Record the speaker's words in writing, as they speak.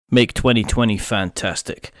Make 2020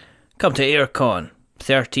 fantastic. Come to AireCon,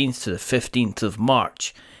 13th to the 15th of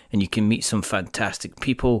March, and you can meet some fantastic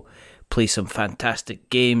people, play some fantastic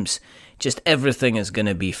games. Just everything is going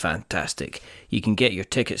to be fantastic. You can get your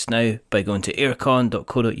tickets now by going to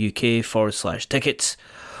airecon.co.uk/tickets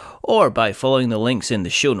or by following the links in the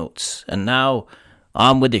show notes. And now,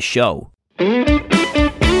 on with the show.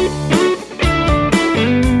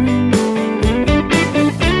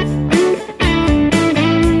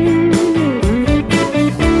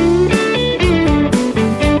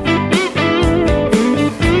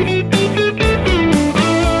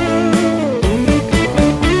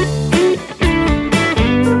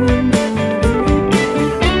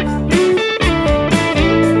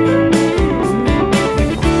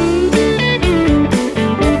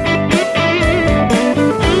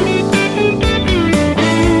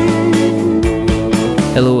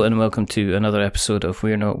 Hello and welcome to another episode of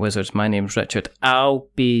We're Not Wizards. My name's Richard. I'll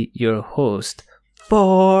be your host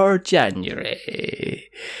for January.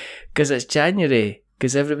 Because it's January.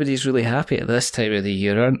 Because everybody's really happy at this time of the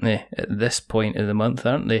year, aren't they? At this point of the month,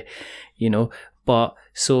 aren't they? You know, but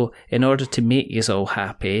so in order to make you all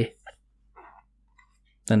happy,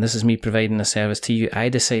 and this is me providing a service to you, I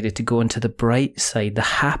decided to go into the bright side, the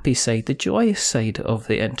happy side, the joyous side of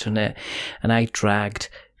the internet, and I dragged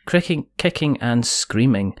kicking and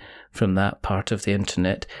screaming from that part of the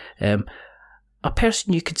internet. A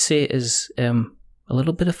person you could say is a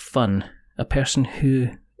little bit of fun. A person who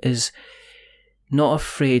is not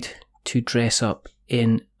afraid to dress up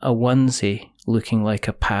in a onesie looking like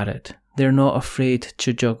a parrot. They're not afraid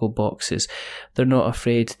to juggle boxes. They're not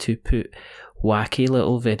afraid to put wacky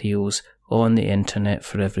little videos on the internet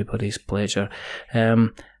for everybody's pleasure.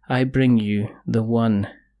 I bring you the one,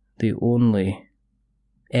 the only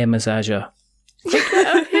EmmZaja.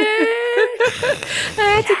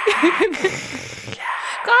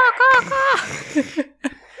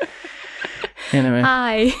 Anyway.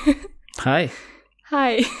 Hi.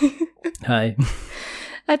 Hi.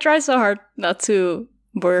 I tried so hard not to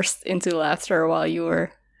burst into laughter while you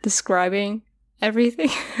were describing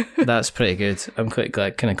everything. That's pretty good. I'm quite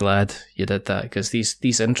glad you did that, because these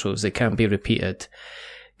intros, they can't be repeated.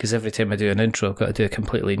 Because every time I do an intro, I've got to do a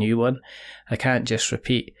completely new one. I can't just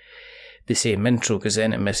repeat the same intro, because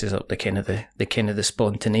then it messes up the kind of the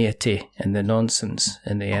spontaneity and the nonsense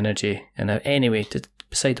and the energy. And anyway,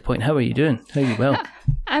 beside the point, how are you doing? How are you well?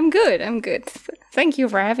 I'm good. Thank you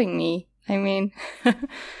for having me. I mean,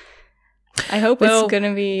 I hope it's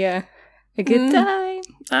gonna be a good time.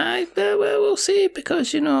 We'll see,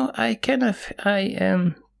 because I've kind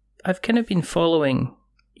of been following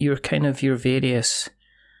your various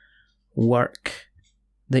work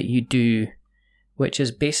that you do, which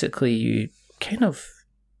is basically you kind of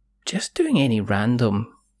just doing any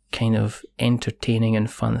random kind of entertaining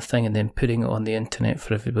and fun thing and then putting it on the internet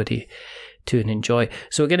for everybody to enjoy.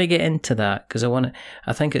 So we're going to get into that, because I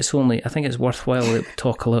think it's worthwhile that we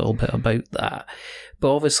talk a little bit about that.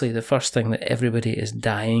 But obviously the first thing that everybody is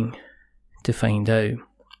dying to find out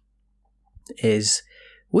is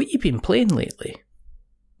what you've been playing lately,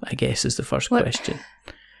 I guess, is the first question.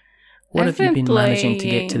 What have you been managing to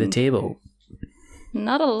get to the table?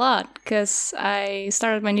 Not a lot, because I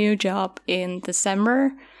started my new job in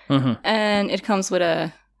December, and it comes with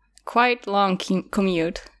a quite long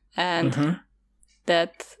commute, and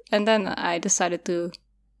then I decided to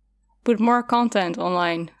put more content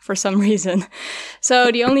online for some reason.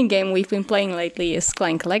 So the only game we've been playing lately is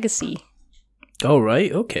Clank Legacy. Oh,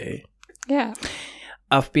 right, okay. Yeah.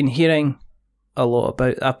 I've been hearing a lot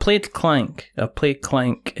about. I played Clank. I think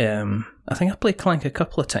I played Clank a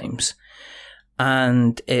couple of times,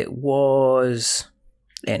 and it was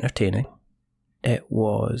entertaining. It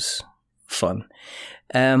was fun.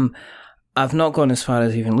 I've not gone as far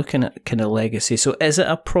as even looking at kind of Legacy. So is it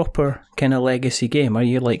a proper kind of Legacy game? Are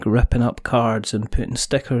you like ripping up cards and putting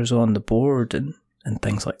stickers on the board and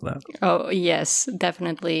things like that? Oh yes,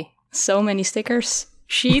 definitely. So many stickers,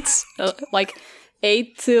 sheets, like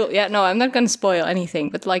 8 to... Yeah, no, I'm not going to spoil anything,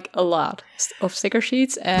 but like a lot of sticker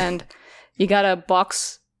sheets. And you got a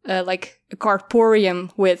box, like a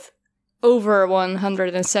cardporium with over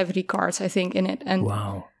 170 cards, I think, in it. And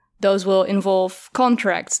wow. Those will involve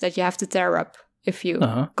contracts that you have to tear up if you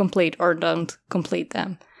complete or don't complete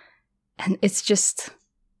them. And it's just...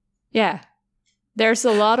 Yeah. There's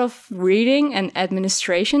a lot of reading and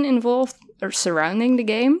administration involved or surrounding the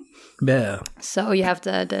game. Yeah. So you have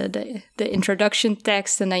the introduction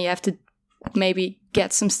text, and then you have to maybe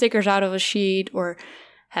get some stickers out of a sheet, or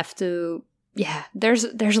have to... Yeah, there's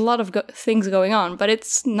a lot of things going on, but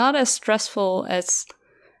it's not as stressful as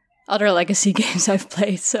other Legacy games I've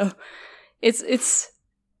played. So it's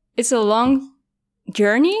it's a long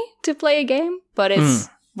journey to play a game, but it's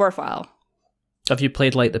worthwhile. Have you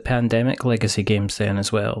played like the Pandemic legacy games then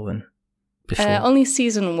as well? And only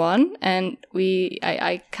season 1, and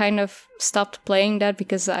I kind of stopped playing that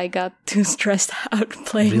because I got too stressed out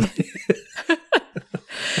playing. Really?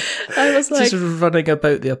 I was like just running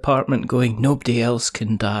about the apartment going, nobody else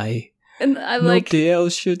can die. And I'm nobody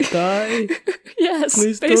else should die. Yes,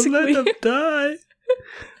 please basically. Don't let them die.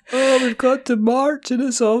 Oh, we've got to march and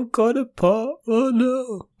it's all gone apart. Oh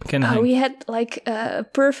no. We had like a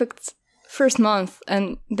perfect first month,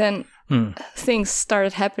 and then things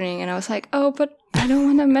started happening, and I was like, oh, but I don't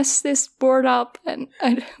want to mess this board up, and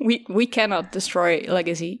we cannot destroy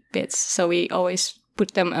legacy bits, so we always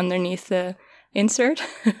put them underneath the insert.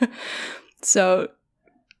 So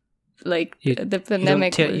like the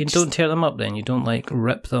Pandemic, you don't tear them up then? You don't like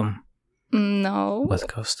rip them? No. With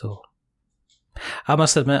gusto. I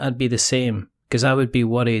must admit I'd be the same, because I would be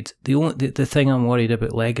worried. The thing I'm worried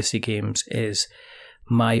about legacy games is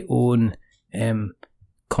my own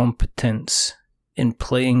competence in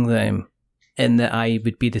playing them, in that I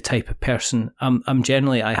would be the type of person,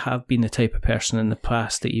 I have been the type of person in the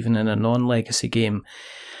past that even in a non-legacy game,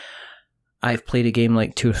 I've played a game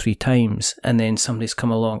like 2 or 3 times, and then somebody's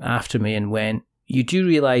come along after me and went, you do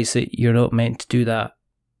realise that you're not meant to do that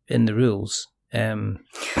in the rules. It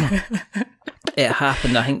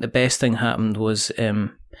happened. I think the best thing happened was,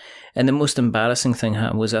 and the most embarrassing thing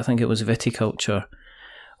happened was, I think it was Viticulture,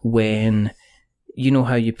 when you know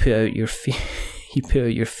how you put out your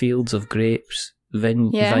fields of grapes,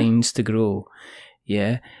 vines to grow,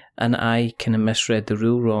 and I kind of misread the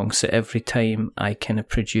rule wrong. So every time I kind of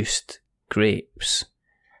produced grapes,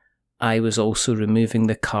 I was also removing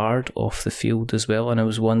the card off the field as well, and I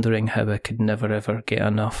was wondering how I could never ever get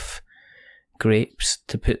enough grapes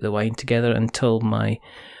to put the wine together until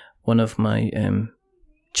one of my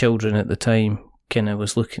children at the time kind of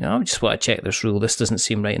was looking, I just want to check this rule, this doesn't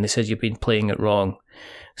seem right, and they said you've been playing it wrong.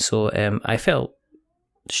 So I felt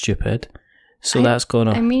stupid. So that's gone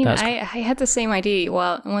off. I mean, I had the same idea.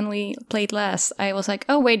 Well, when we played last, I was like,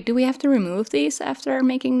 oh wait, do we have to remove these after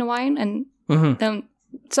making the wine? And then,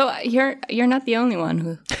 so you're not the only one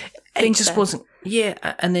who thinks it just that. wasn't. Yeah,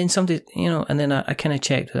 and then somebody, and then I kind of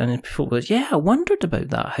checked, and then people was, I wondered about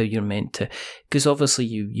that, how you're meant to, because obviously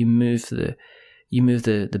you move the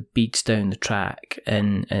beads down the track,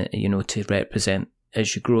 and to represent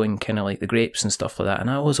as you're growing, kind of like the grapes and stuff like that. And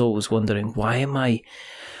I was always wondering, why am I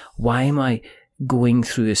going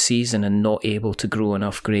through a season and not able to grow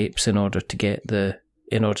enough grapes in order to get the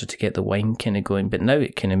wine kind of going? But now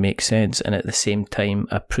it kind of makes sense, and at the same time,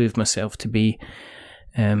 I proved myself to be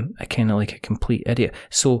a kind of like a complete idiot.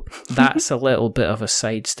 So that's a little bit of a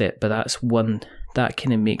sidestep, but that's one that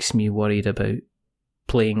kind of makes me worried about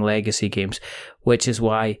playing legacy games, which is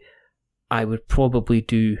why I would probably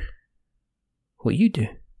do what you do,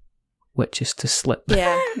 which is to slip the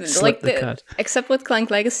card. Except with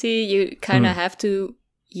Clank Legacy, you kind of have to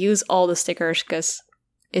use all the stickers because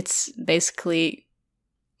it's basically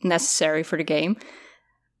necessary for the game.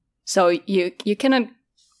 So you cannot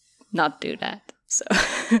not do that. So,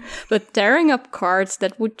 but tearing up cards,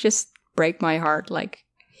 that would just break my heart. Like,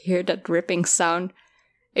 hear that ripping sound.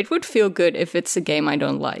 It would feel good if it's a game I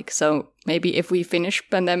don't like. So maybe if we finish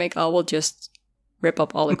Pandemic, I will just rip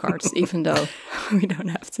up all the cards, even though we don't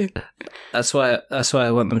have to. That's why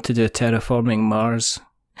I want them to do a Terraforming Mars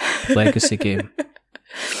legacy game.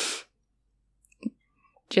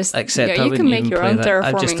 Except you can make your own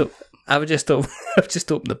terraforming. I would just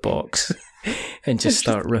open the box and just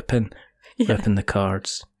start ripping the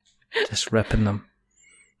cards, just ripping them,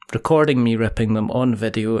 recording me ripping them on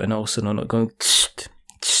video, and also not going.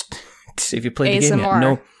 If you played the game yet,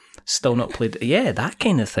 no, still not played. Yeah, that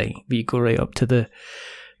kind of thing. You go right up to the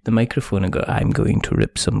microphone and go, "I'm going to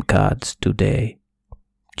rip some cards today.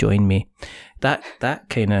 Join me." That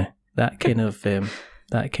kind of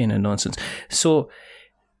nonsense. So,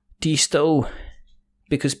 do you still?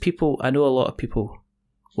 Because I know a lot of people,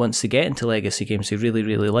 once they get into legacy games, they really,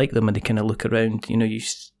 really like them, and they kind of look around. You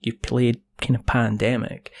played kind of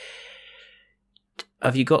Pandemic.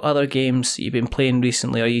 Have you got other games that you've been playing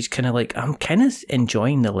recently? Or are you kind of like, I'm kind of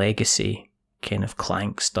enjoying the legacy kind of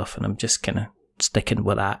Clank stuff, and I'm just kind of sticking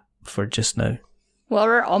with that for just now? Well,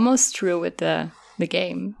 we're almost through with the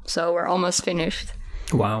game, so we're almost finished.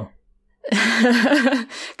 Wow.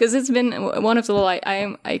 Because it's been one of the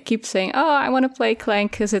I keep saying, oh, I want to play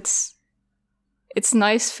Clank because it's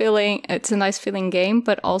nice feeling. It's a nice feeling game,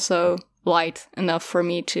 but also light enough for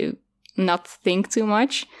me to not think too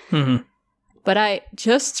much. Mm-hmm. But I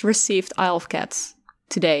just received Isle of Cats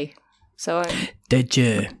today, so did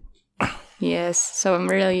you? Yes, so I'm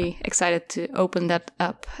really excited to open that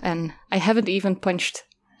up. And I haven't even punched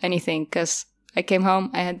anything because I came home,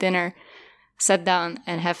 I had dinner, sat down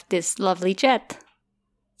and have this lovely chat.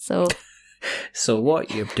 So what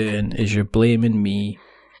you're doing is you're blaming me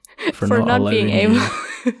for not being allowing able,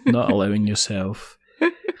 not allowing yourself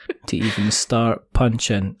to even start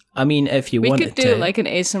punching. I mean, if you wanted to, we could do like an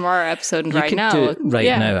ASMR episode right now. Do it right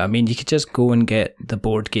now. I mean, you could just go and get the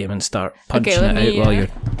board game and start punching it out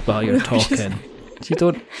while you're talking. You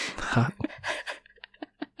don't.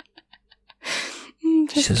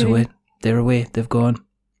 She's away. They're away. They've gone.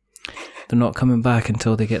 They're not coming back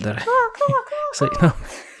until they get there. It's like, no,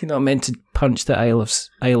 you're not meant to punch the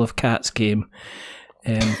Isle of Cats game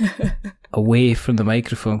away from the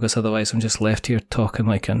microphone, because otherwise I'm just left here talking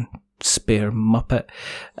like a spare muppet.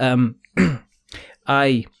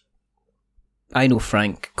 I know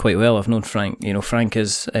Frank quite well. I've known Frank. You know, Frank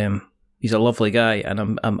is he's a lovely guy, and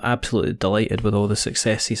I'm absolutely delighted with all the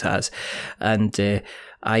success he has. And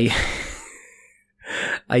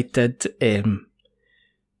I did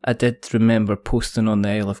remember posting on the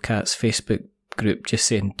Isle of Cats Facebook group just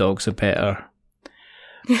saying dogs are better,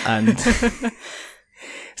 and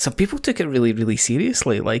some people took it really, really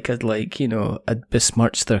seriously. Like I'd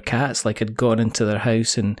besmirched their cats, like I'd gone into their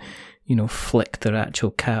house and flicked their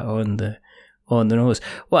actual cat on the nose.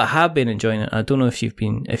 What I have been enjoying it, I don't know if you've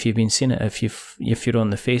been seeing it, if you're on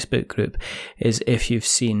the Facebook group, is if you've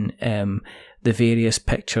seen the various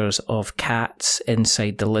pictures of cats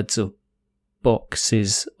inside the lids of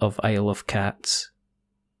boxes of Isle of Cats.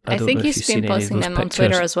 I think he's been posting them on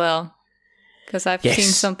Twitter as well, because I've seen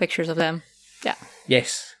some pictures of them. Yeah.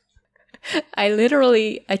 Yes.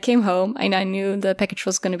 I came home and I knew the package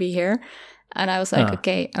was going to be here, and I was like,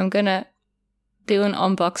 okay, I'm going to do an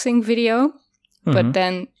unboxing video, but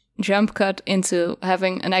then jump cut into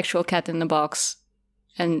having an actual cat in the box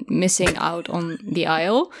and missing out on the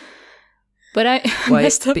aisle. But I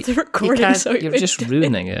messed up the recording. You're just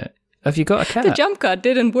ruining it. Have you got a cat? The jump cut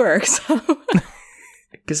didn't work, so...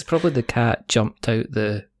 Because probably the cat jumped out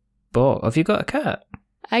the box. Have you got a cat?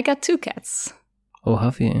 I got 2 cats. Oh,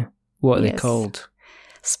 have you? What are they called?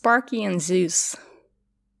 Sparky and Zeus.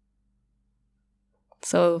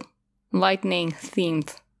 So, lightning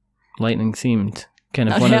themed. Lightning themed. Kind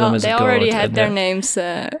of one of them is a god. They already had their names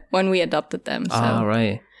when we adopted them. So. Ah,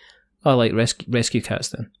 right. Oh, like rescue cats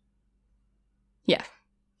then? Yeah.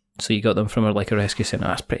 So you got them from a rescue centre.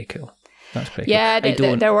 That's pretty cool. Yeah,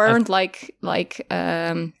 there weren't like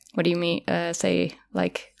what do you mean? Say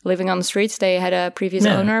like living on the streets. They had a previous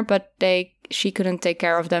owner, but she couldn't take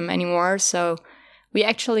care of them anymore. So we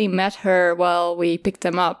actually met her while we picked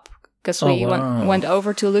them up, because we went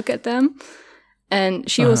over to look at them, and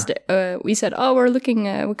she was. We said, "Oh,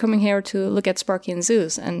 we're coming here to look at Sparky and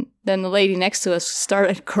Zeus," and then the lady next to us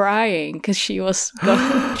started crying because she was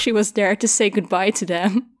there to say goodbye to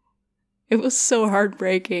them. It was so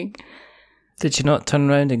heartbreaking. Did you not turn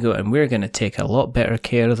around and go, and we're going to take a lot better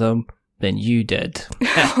care of them than you did?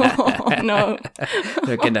 Oh, no.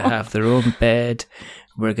 They're going to have their own bed.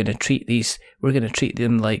 We're going to treat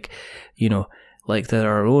them like, like they're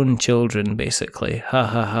our own children, basically. Ha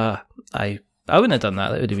ha ha. I wouldn't have done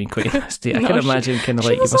that. That would have been quite nasty. I can imagine kind of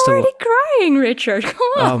like... She was already crying, Richard.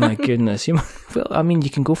 Come on. Oh my goodness. Well, I mean,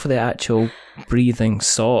 you can go for the actual breathing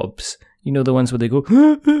sobs. You know, the ones where they go...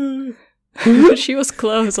 She was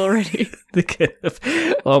close already. The kind of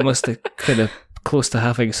almost kind of close to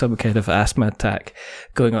having some kind of asthma attack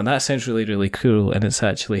going on. That sounds really, really cruel, and it's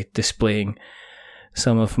actually displaying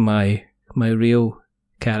some of my real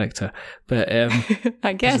character. But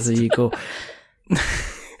I guess there you go.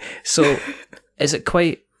 So, is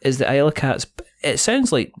the Isle of Cats? It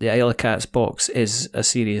sounds like the Isle of Cats box is a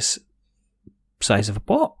serious size of a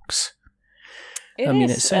box.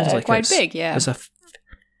 It sounds like quite big. Yeah.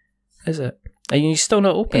 Is it? And you still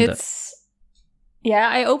not opened it? Yeah,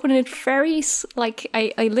 I opened it very,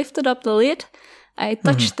 I lifted up the lid, I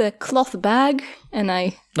touched the cloth bag, and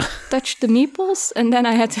I touched the meeples, and then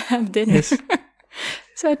I had to have dinner. Yes.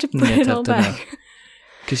 So I had to put it all back.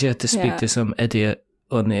 Because you had to speak to some idiot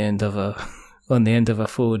on the end of a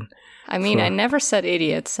phone. I mean, I never said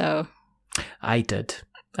idiot, so... I did.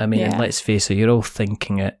 I mean, let's face it, you're all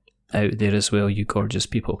thinking it out there as well, you gorgeous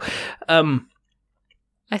people.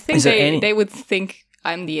 I think they would think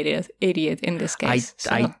I'm the idiot in this case.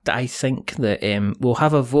 I think that we'll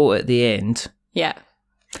have a vote at the end. Yeah.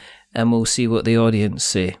 And we'll see what the audience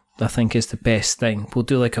say. I think is the best thing. We'll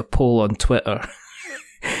do like a poll on Twitter.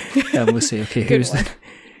 And we'll say, okay,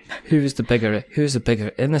 who's the bigger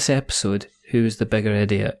in this episode, who's the bigger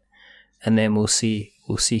idiot? And then we'll see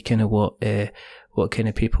kind of what kind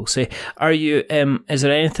of people say. Are you? Is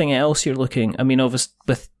there anything else you're looking? I mean, obviously,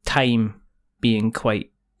 with time being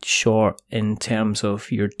quite short in terms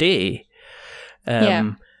of your day,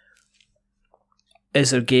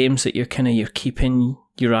 is there games that you're keeping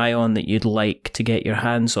your eye on that you'd like to get your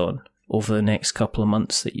hands on over the next couple of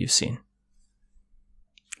months that you've seen?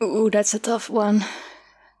 Ooh, that's a tough one.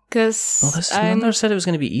 Because I never said it was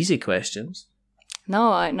going to be easy questions.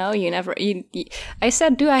 No, I know you never. I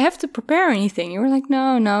said, do I have to prepare anything? You were like,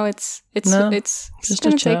 no, it's going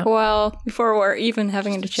to take a while before we're even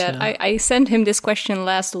having the chat. I sent him this question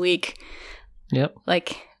last week. Yep.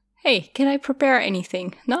 Like, hey, can I prepare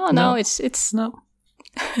anything? No, it's no.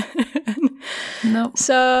 No.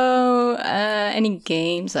 So, any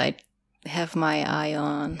games I have my eye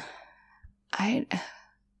on?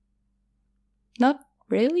 Not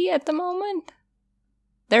really at the moment.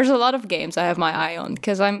 There's a lot of games I have my eye on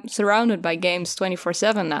because I'm surrounded by games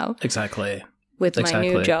 24/7 now. Exactly. With my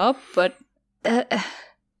new job, but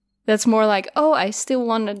that's more like, oh, I still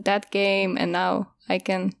wanted that game, and now I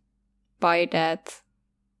can buy that,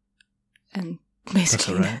 and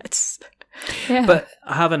basically that's yeah. But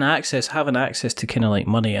having access to kind of like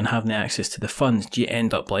money and having access to the funds, you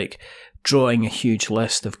end up like drawing a huge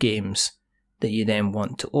list of games that you then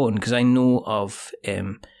want to own. Because I know of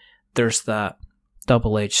there's that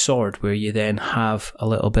double-edged sword where you then have a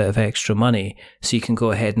little bit of extra money so you can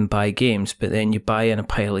go ahead and buy games, but then you buy in a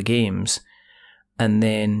pile of games and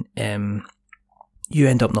then you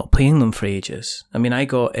end up not playing them for ages. I mean, I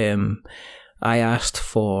asked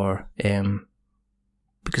for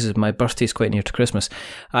because my birthday's quite near to Christmas,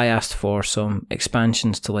 I asked for some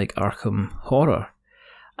expansions to like Arkham Horror,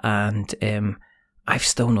 and I've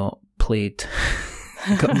still not played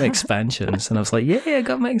got my expansions, and I was like, yeah, I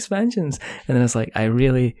got my expansions, and then I was like, I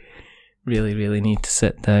really, really, really need to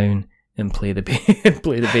sit down and play the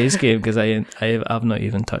base game because I've not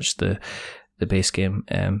even touched the base game.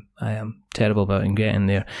 I am terrible about getting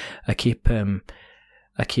there. I keep checking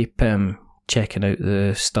out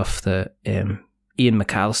the stuff that Ian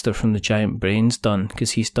McAllister from the Giant Brain's done,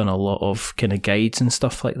 because he's done a lot of kind of guides and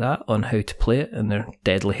stuff like that on how to play it, and they're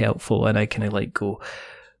deadly helpful. And I kind of like go,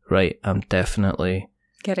 right, I'm definitely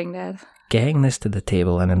getting this to the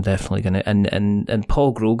table, and I'm definitely gonna. And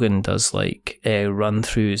Paul Grogan does like run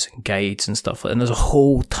throughs and guides and stuff, and there's a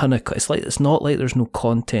whole ton of. It's not like there's no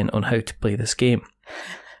content on how to play this game.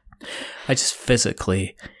 I just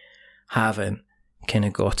physically haven't kind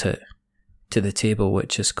of got it to the table,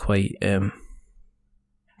 which is quite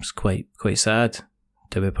it's quite sad,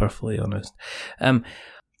 to be perfectly honest.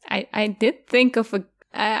 I did think of a.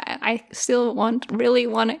 I still really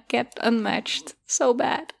want to get Unmatched so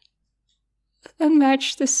bad.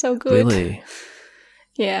 Unmatched is so good. Really?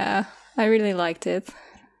 Yeah, I really liked it.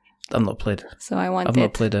 I've not played it. So I want I've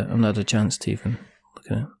not played it. I've not had a chance to even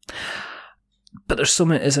look at it. But there's so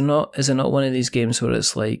many. Is it not one of these games where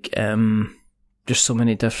it's like there's so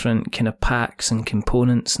many different kind of packs and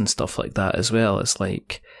components and stuff like that as well? It's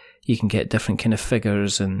like you can get different kind of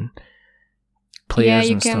figures and players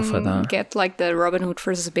and stuff like that. You can get like the Robin Hood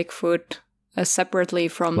versus Bigfoot separately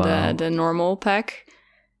from the normal pack,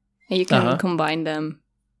 and you can combine them.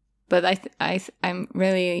 But I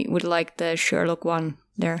really would like the Sherlock one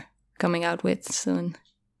they're coming out with soon.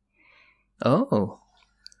 Oh,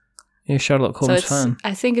 you're a Sherlock Holmes fan.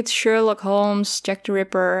 I think it's Sherlock Holmes, Jack the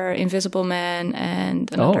Ripper, Invisible Man,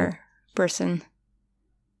 and another person.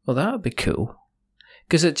 Well, that would be cool.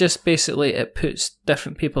 Because it just basically, it puts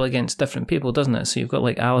different people against different people, doesn't it? So you've got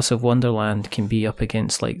like Alice of Wonderland can be up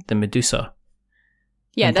against like the Medusa.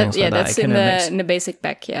 Yeah, that's in the basic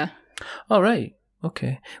pack, yeah. Oh, right.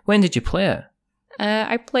 Okay. When did you play it?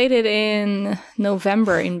 I played it in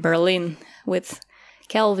November in Berlin with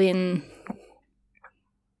Kelvin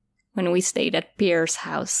when we stayed at Pierre's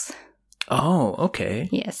house. Oh, okay.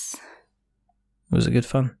 Yes. Was it good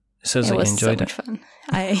fun? It sounds like you enjoyed it. It was so much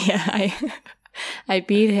fun. I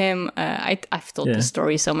beat him. I've told the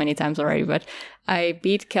story so many times already, but I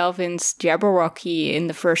beat Kelvin's Jabberwocky in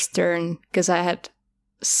the first turn because I had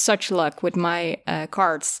such luck with my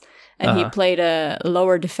cards, and he played a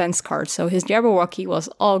lower defense card, so his Jabberwocky was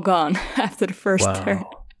all gone after the first turn.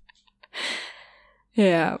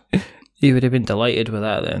 Yeah. He would have been delighted with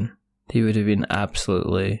that then. He would have been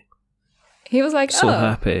absolutely... He was like, so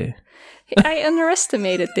happy. I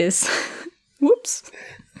underestimated this. Whoops.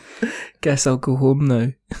 Guess I'll go home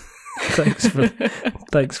now. Thanks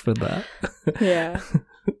for that. Yeah.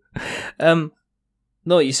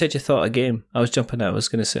 No, you said you thought a game. I was jumping out.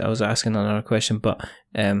 I was asking another question, but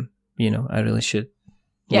I really should.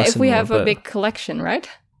 Yeah, if we have a big collection, right?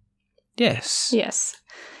 Yes. Yes.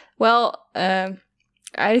 Well,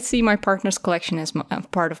 I see my partner's collection as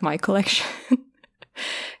part of my collection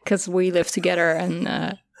because we live together, and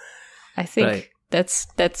I think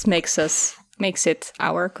that makes it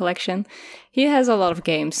our collection. He has a lot of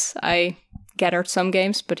games. I gathered some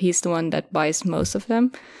games, but he's the one that buys most of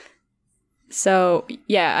them. So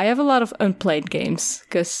yeah, I have a lot of unplayed games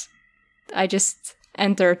because I just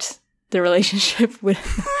entered the relationship with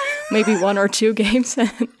maybe 1 or 2 games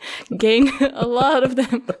and gained a lot of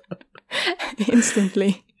them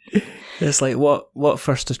instantly. It's like, what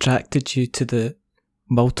first attracted you to the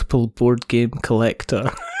multiple board game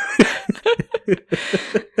collector?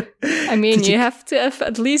 I mean, you have to have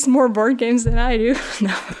at least more board games than I do.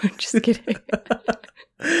 No, I'm just kidding.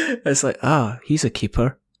 It's like, he's a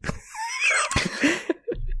keeper.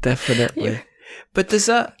 Definitely. Yeah. But is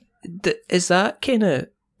that kind of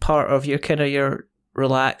part of your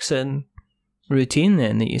relaxing routine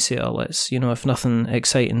then, that you say, let's, if nothing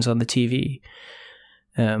exciting's on the TV?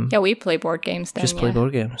 Yeah, we play board games then. Just play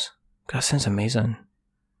board games. That sounds amazing.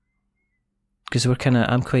 Because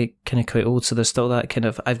I'm quite old, so there's still that kind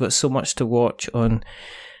of, I've got so much to watch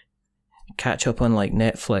catch up on like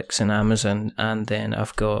Netflix and Amazon, and then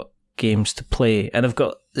I've got games to play, and I've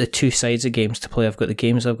got the two sides of games to play. I've got the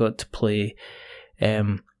games I've got to play,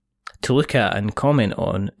 to look at and comment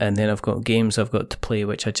on, and then I've got games I've got to play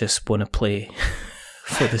which I just want to play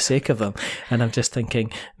for the sake of them. And I'm just thinking,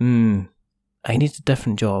 I need a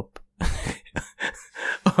different job.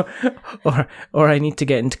 or I need to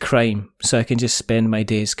get into crime so I can just spend my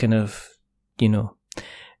days kind of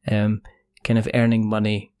earning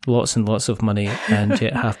money, lots and lots of money, and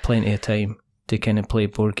yet have plenty of time to kind of play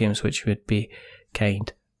board games, which would be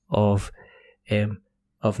kind of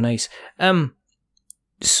nice.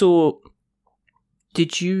 So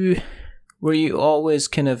were you always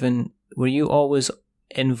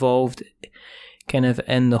involved kind of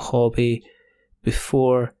in the hobby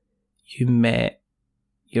before you met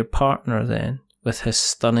your partner then, with his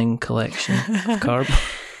stunning collection of cardboard?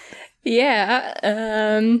 Yeah,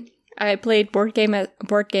 I played board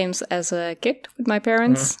games as a kid with my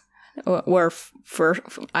parents. More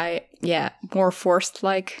forced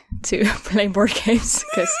like to play board games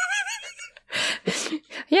because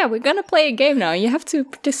we're gonna play a game now. You have to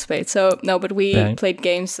participate. So no, but we played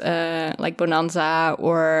games like Bonanza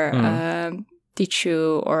or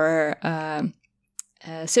Tichu or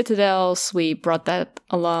Citadels. We brought that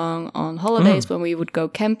along on holidays when we would go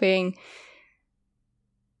camping.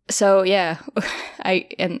 So yeah,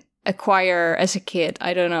 and Acquire as a kid.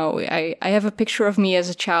 I don't know. I have a picture of me as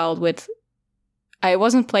a child with. I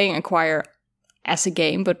wasn't playing Acquire as a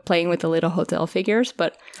game, but playing with the little hotel figures.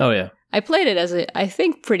 But I played it as I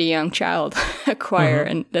think, pretty young child, Acquire,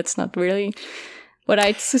 and that's not really what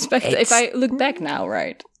I suspect if I look back now,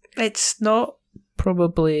 right? It's not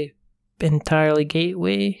probably entirely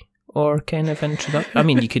gateway or kind of introduction. I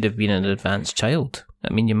mean, you could have been an advanced child.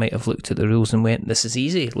 I mean, you might have looked at the rules and went, "This is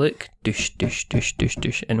easy. Look, douche, douche, douche, douche,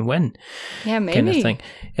 douche, and win." Yeah, maybe. Kind of thing.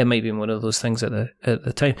 It might be one of those things at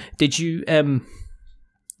the time. Did you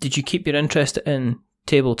keep your interest in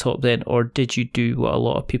tabletop then, or did you do what a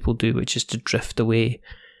lot of people do, which is to drift away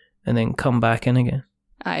and then come back in again?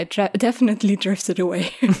 I definitely drifted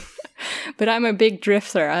away, but I'm a big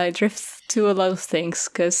drifter. I drift to a lot of things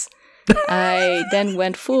because I then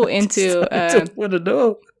went full into. I don't want to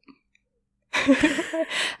know.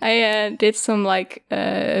 I did some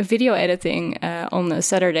video editing on a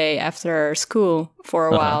Saturday after school for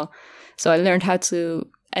a while. So I learned how to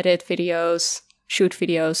edit videos, shoot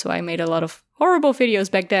videos. So I made a lot of horrible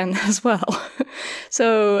videos back then as well.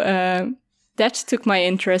 So that took my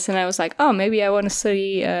interest, and I was like, oh, maybe I want to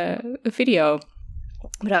study video.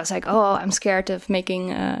 But I was like, oh, I'm scared of making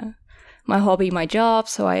my hobby my job.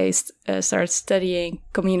 So I started studying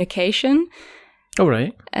communication. Oh,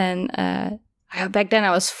 right. And back then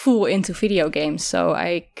I was full into video games, so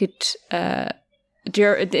I could,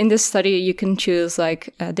 in this study, you can choose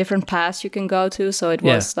different paths you can go to. So it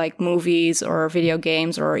was like movies or video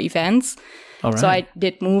games or events. All right. So I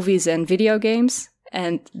did movies and video games,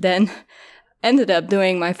 and then ended up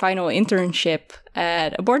doing my final internship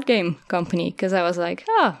at a board game company because I was like,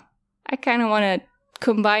 I kind of want to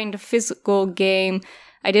combine the physical game.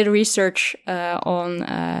 I did research on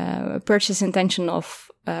purchase intention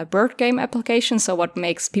of board game applications. So what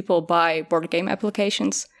makes people buy board game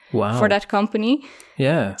applications for that company.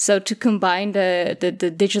 Yeah. So to combine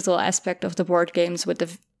the digital aspect of the board games with the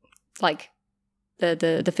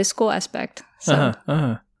physical aspect. So.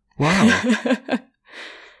 Wow.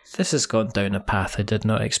 This has gone down a path I did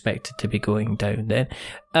not expect it to be going down then.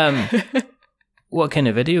 What kind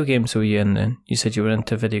of video games were you in then? You said you were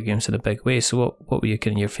into video games in a big way. So what were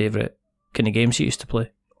your favourite kind of games you used to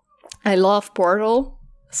play? I love Portal,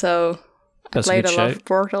 so That's I played a lot of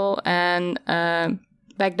Portal, and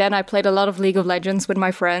back then I played a lot of League of Legends with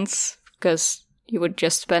my friends, because you would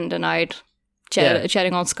just spend the night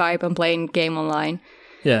chatting on Skype and playing game online.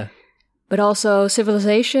 Yeah. But also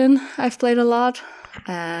Civilization, I've played a lot.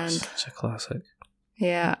 And such a classic.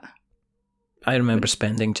 Yeah. I remember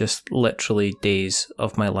spending just literally days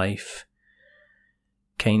of my life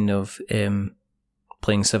kind of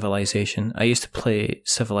playing Civilization. I used to play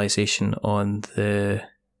Civilization on the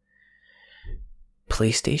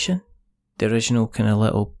PlayStation, the original kind of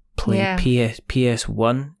little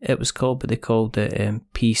PS1 it was called, but they called it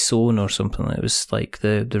P-Zone or something. It was like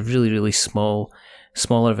the really, really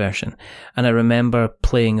smaller version. And I remember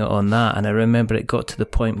playing it on that, and I remember it got to the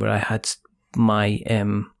point where I had my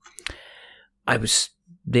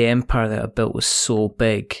the empire that I built was so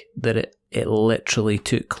big that it literally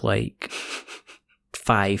took like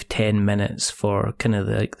 5-10 minutes for kind of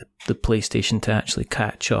the PlayStation to actually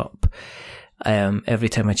catch up. Every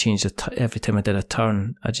time I every time I did a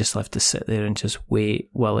turn, I just have to sit there and just wait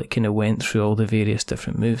while it kind of went through all the various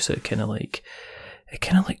different moves. So it kind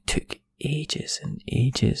of took ages and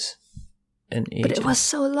ages and ages. But it was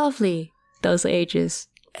so lovely, those ages.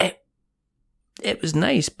 It was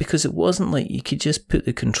nice because it wasn't like you could just put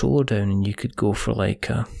the controller down and you could go for like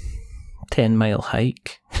a 10-mile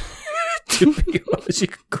hike. To be honest, you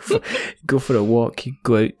could go for a walk, you could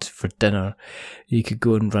go out for dinner, you could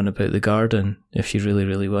go and run about the garden if you really,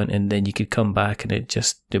 really want, and then you could come back and it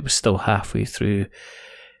was still halfway through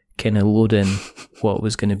kind of loading what it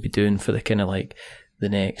was going to be doing for the kind of like the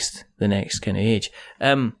next kind of age.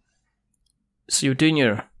 So you're doing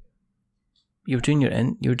your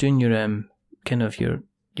kind of your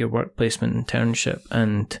work placement internship,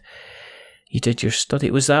 and you did your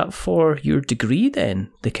study. Was that for your degree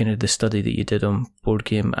then? The study that you did on board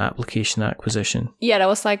game application acquisition? Yeah, that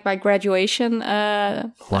was like my graduation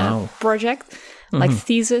project, like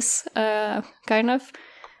thesis kind of.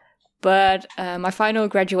 But my final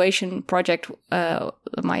graduation project,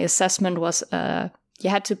 my assessment was you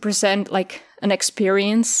had to present like an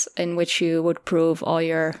experience in which you would prove all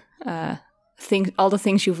your all the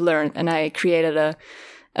things you've learned, and I created a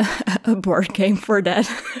board game for that.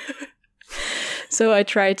 So I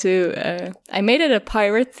tried to I made it a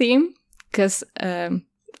pirate theme because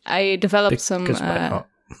I developed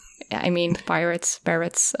I mean pirates.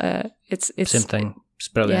 It's same thing. It's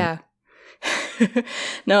brilliant. Yeah.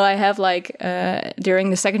 No, I have like during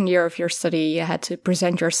the second year of your study, you had to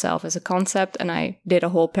present yourself as a concept, and I did a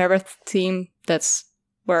whole Parrot theme. That's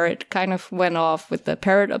where it kind of went off with the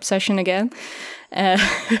Parrot obsession again.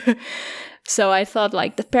 So I thought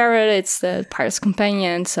like the Parrot, it's the pirate's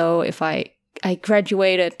companion. So if I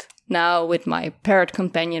graduated now with my Parrot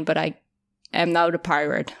companion, but I am now the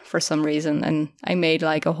pirate for some reason, and I made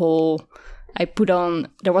like a whole.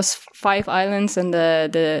 There was 5 islands, and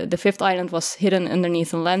the 5th island was hidden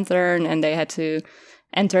underneath a lantern, and they had to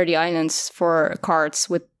enter the islands for cards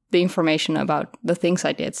with the information about the things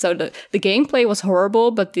I did. So the gameplay was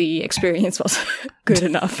horrible, but the experience was good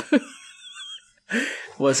enough.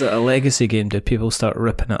 Was it a legacy game? Did people start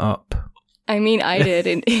ripping it up? I mean, I did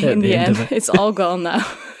in the end. It's all gone now.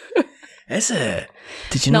 Is it?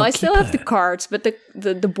 Did you No, not I still keep have the cards, but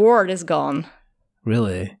the board is gone.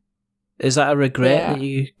 Really? Is that a regret that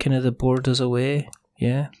you kind of the board is away?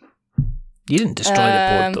 Yeah. You didn't destroy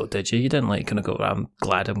the board though, did you? You didn't like kind of go, I'm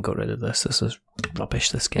glad I got rid of this. This is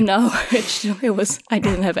rubbish, this game. No, it was, I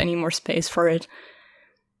didn't have any more space for it.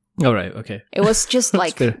 Oh, right, okay. It was just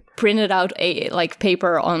like fair. Printed out like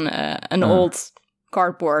paper on an old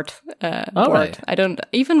cardboard board. Right. I don't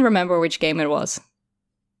even remember which game it was.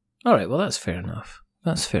 All right, well, that's fair enough.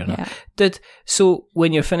 Yeah. So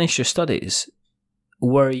when you finished your studies,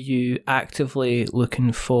 were you actively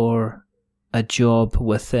looking for a job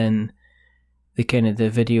within the kind of the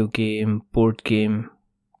video game, board game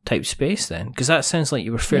type space then? Because that sounds like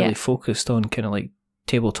you were fairly focused on kind of like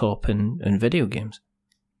tabletop and video games.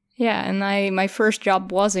 Yeah, and my first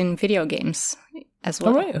job was in video games as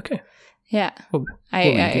well. Oh, right, okay. Yeah.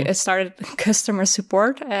 I started customer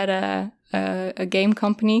support at a game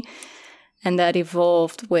company, and that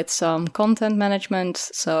evolved with some content management.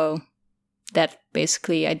 So that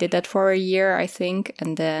basically, I did that for a year, I think,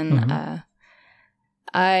 and then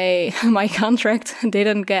my contract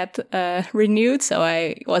didn't get renewed, so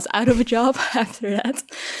I was out of a job after that.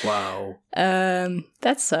 Wow.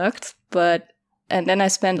 That sucked, and then I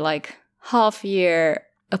spent like half a year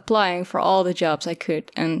applying for all the jobs I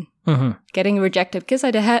could and getting rejected because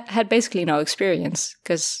I had basically no experience,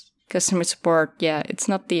 because customer support, it's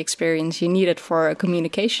not the experience you needed for a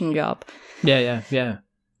communication job. Yeah.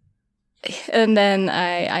 And then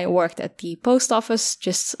I worked at the post office,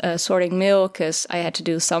 just sorting mail, because I had to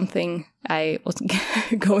do something. I was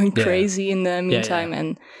going crazy in the meantime.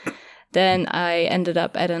 And then I ended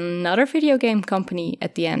up at another video game company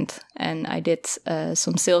at the end. And I did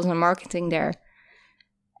some sales and marketing there.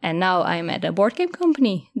 And now I'm at a board game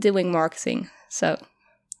company doing marketing. So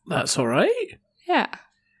that's all right. Yeah.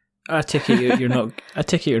 I take it you're not. I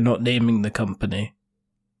take it you're not naming the company.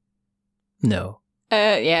 No.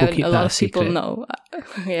 Yeah, we'll a lot of people know.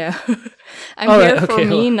 Yeah. I'm all here right, for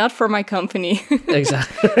me, not for my company.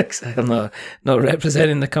 Exactly. I'm not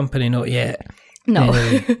representing the company, not yet. No.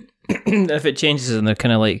 If it changes and they're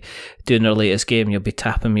kind of like doing their latest game, you'll be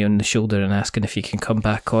tapping me on the shoulder and asking if you can come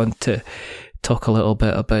back on to talk a little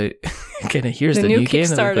bit about kind of here's the new game.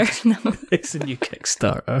 Kickstarter. No. It's a new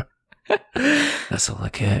Kickstarter. That's all I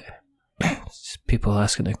get. Just people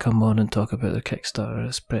asking to come on and talk about their Kickstarter.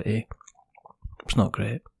 It's not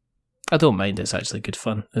great. I don't mind. It's actually good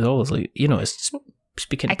fun. It's always like, it's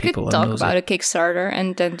speaking to people. I could talk about a Kickstarter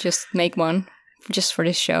and then just make one just for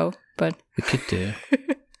this show, but we could do.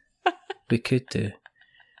 We could do.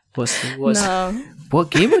 No.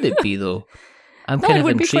 What game would it be though? I'm kind of intrigued now.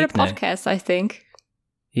 It would be for the podcast, I think.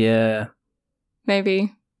 Yeah.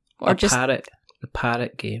 Maybe. Or just the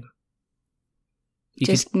Parrot game.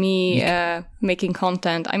 Me making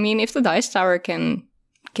content. I mean, if the Dice Tower can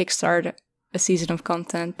kickstart a season of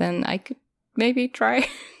content, then I could maybe try.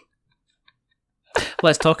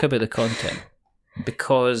 Let's talk about the content,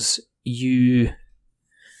 because you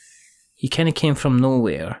kind of came from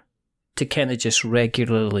nowhere to kind of just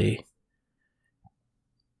regularly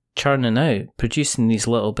churning out, producing these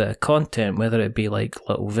little bit of content, whether it be like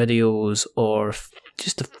little videos or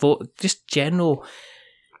just general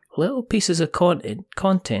little pieces of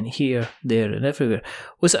content here, there, and everywhere.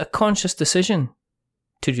 Was it a conscious decision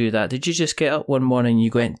to do that? Did you just get up one morning and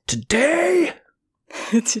you went, today?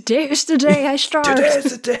 Today is the day I start. Today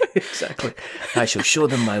is the day. Exactly. I shall show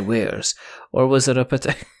them my wares. Or was there a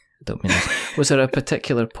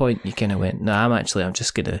particular point you kind of went, no, I'm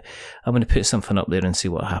just going to put something up there and see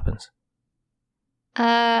what happens?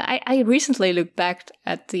 I recently looked back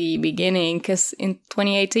at the beginning, because in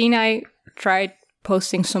 2018 I tried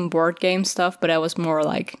posting some board game stuff, but I was more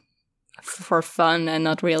like for fun and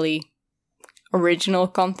not really original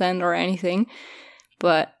content or anything.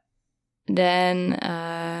 But then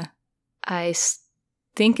I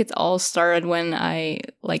think it all started when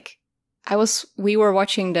we were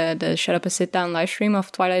watching the Shut Up and Sit Down live stream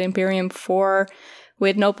of Twilight Imperium 4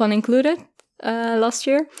 with No Pun Included last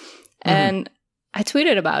year. Mm-hmm. And I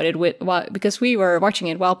tweeted about it because we were watching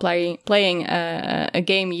it while playing a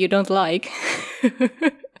game you don't like.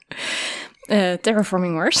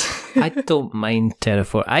 Terraforming Mars. I don't mind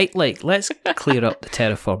let's clear up the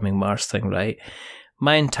Terraforming Mars thing, right?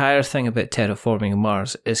 My entire thing about Terraforming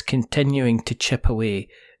Mars is continuing to chip away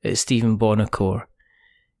at Stephen Bonacore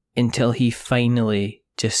until he finally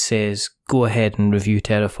just says, go ahead and review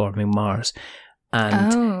Terraforming Mars.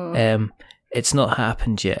 And it's not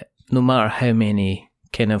happened yet. No matter how many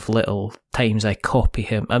kind of little times I copy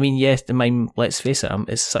him. I mean, yes, let's face it,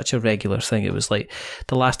 it's such a regular thing. It was like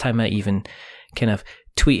the last time I even kind of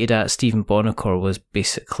tweeted at Stephen Bonacore was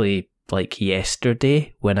basically like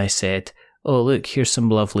yesterday, when I said, oh, look, here's some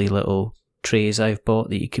lovely little trays I've bought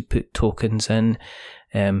that you could put tokens in.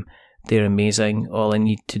 They're amazing. All I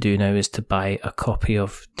need to do now is to buy a copy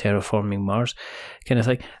of Terraforming Mars, kind of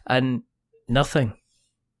thing. And nothing.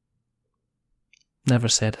 Never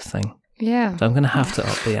said a thing. Yeah. So I'm going to have to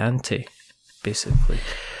up the ante, basically.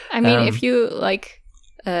 I mean, if you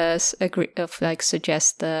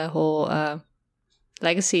suggest the whole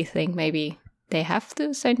legacy thing, maybe they have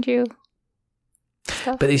to send you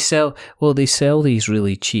stuff. But they sell these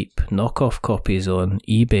really cheap knockoff copies on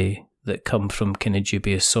eBay that come from kind of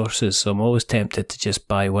dubious sources. So I'm always tempted to just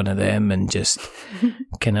buy one of them and just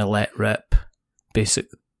kind of let rip,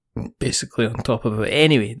 basically on top of it.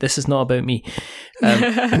 Anyway, this is not about me.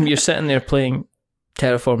 You're sitting there playing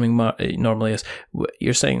Terraforming Mars. Normally is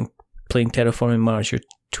you're sitting playing Terraforming Mars. You're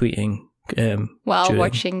tweeting while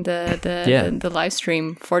watching the live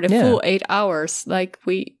stream for the full 8 hours. Like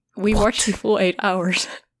we watched the full 8 hours.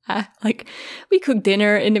 Like we cooked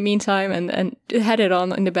dinner in the meantime and had it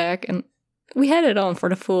on in the back, and we had it on for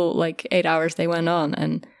the full 8 hours they went on.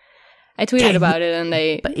 And I tweeted about it, and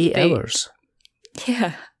but 8 hours.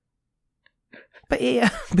 Yeah. But yeah.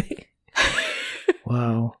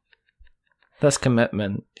 Wow. That's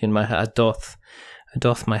commitment in my hat. I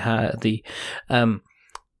doth my hat at thee. So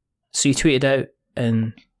you tweeted out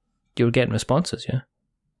and you were getting responses, yeah?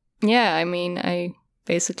 Yeah, I mean, I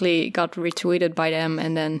basically got retweeted by them,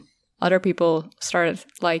 and then other people started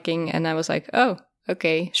liking, and I was like, oh,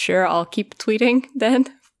 okay, sure, I'll keep tweeting then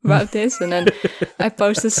about this. And then I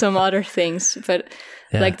posted some other things, but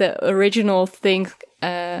like the original thing,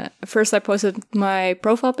 first I posted my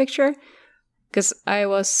profile picture because I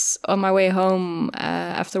was on my way home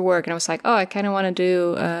after work, and I was like, oh, I kind of want to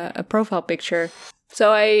do a profile picture.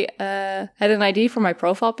 So I had an idea for my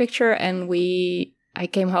profile picture, and I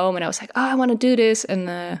came home and I was like, oh, I want to do this.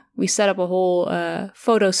 And we set up a whole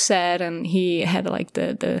photo set, and he had like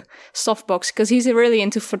the softbox because he's really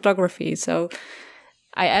into photography. So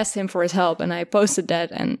I asked him for his help, and I posted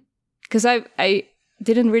that. And because I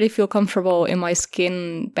didn't really feel comfortable in my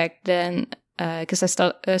skin back then because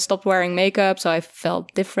I stopped wearing makeup. So I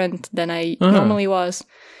felt different than I normally was.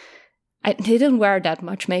 I didn't wear that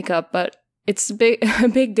much makeup, but it's a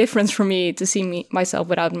big difference for me to see myself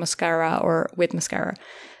without mascara or with mascara.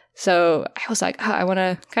 So I was like, I want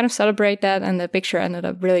to kind of celebrate that, and the picture ended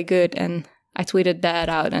up really good. And I tweeted that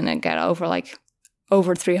out, and it got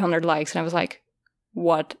over 300 likes. And I was like,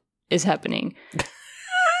 what is happening?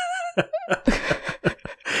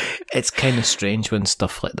 It's kind of strange when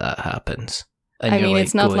stuff like that happens. And I mean,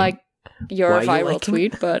 it's not like your viral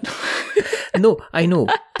tweet, but... No, I know,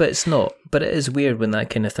 but it's not. But it is weird when that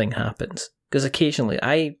kind of thing happens. Because occasionally,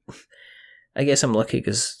 I guess I'm lucky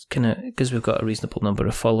because we've got a reasonable number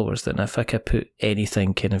of followers that if I could put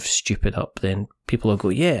anything kind of stupid up, then people will go,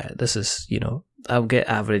 yeah, this is, I'll get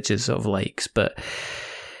averages of likes. But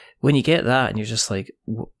when you get that and you're just like,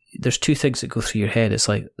 there's two things that go through your head. It's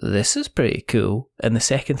like, this is pretty cool. And the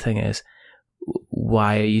second thing is,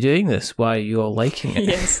 why are you doing this? Why are you all liking it?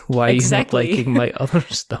 Yes, why are you not liking my other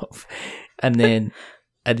stuff? And then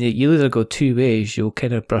you either go two ways. You'll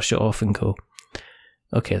kind of brush it off and go,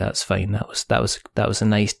 okay, that's fine. That was a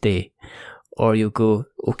nice day. Or you'll go,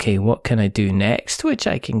 okay, what can I do next, which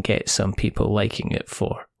I can get some people liking it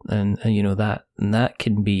for? And that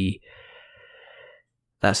can be,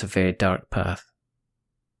 that's a very dark path.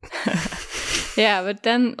 Yeah, but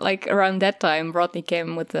then like around that time, Rodney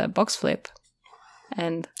came with the box flip,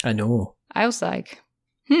 and I know. I was like,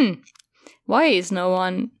 why is no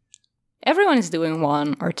one? Everyone is doing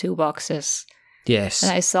 1 or 2 boxes. Yes.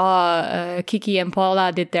 And I saw Kiki and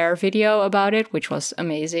Paula did their video about it, which was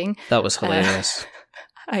amazing. That was hilarious.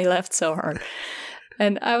 I laughed so hard.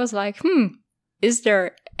 And I was like, is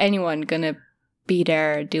there anyone gonna be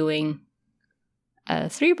there doing a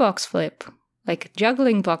 3-box flip? Like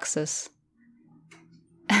juggling boxes?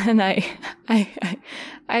 And I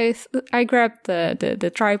grabbed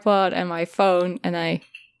the tripod and my phone, and I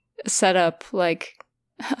set up like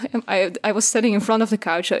I was sitting in front of the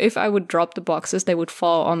couch, so if I would drop the boxes, they would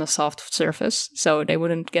fall on a soft surface, so they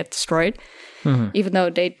wouldn't get destroyed. Even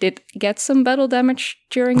though they did get some battle damage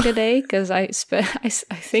during the day, because I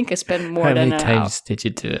think I spent more than an hour. How many times did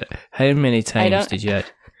you do it? How many times did you?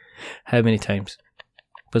 How many times?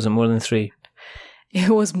 Was it more than 3? It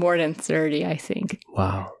was more than 30, I think.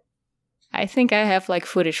 Wow. I think I have like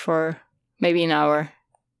footage for maybe an hour,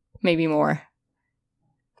 maybe more.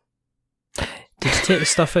 Did you take the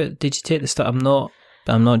stuff out? Did you take the stuff?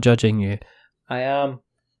 I'm not judging you. I am.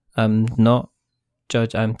 I'm not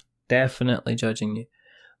judge. I'm definitely judging you.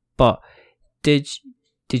 But did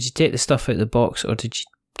you take the stuff out of the box, or did you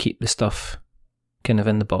keep the stuff kind of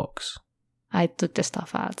in the box? I took the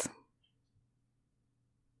stuff out.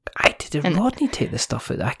 Did Rodney take the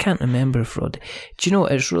stuff out? I can't remember if Rodney... Do you know,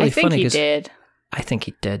 it's really funny. I think he did. I think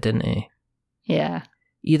he did, didn't he? Yeah.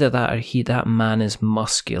 Either that or that man is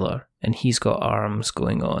muscular and he's got arms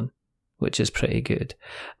going on, which is pretty good.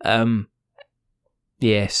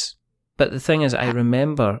 Yes. But the thing is, I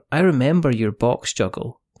remember your box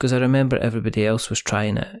juggle, because I remember everybody else was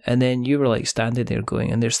trying it. And then you were like standing there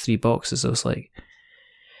going, and there's 3 boxes. I was like,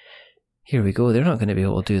 here we go. They're not going to be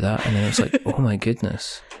able to do that. And then I was like, oh my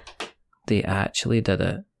goodness. They actually did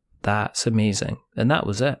it. That's amazing. And that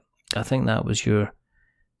was it. I think that was the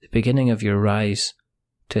beginning of your rise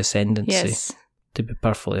to ascendancy. Yes. To be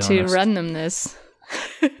perfectly honest. To randomness.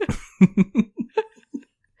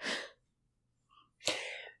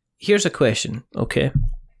 Here's a question, okay?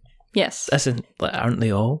 Yes. Aren't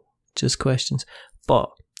they all just questions?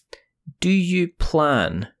 But do you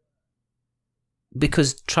plan...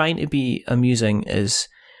 Because trying to be amusing is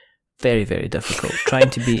very, very difficult. Trying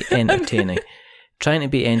to be entertaining. Trying to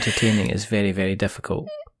be entertaining is very, very difficult,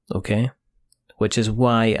 okay? Which is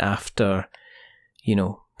why after,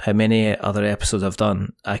 how many other episodes I've done,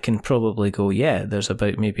 I can probably go, yeah, there's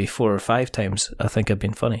about maybe 4 or 5 times I think I've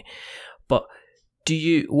been funny. But do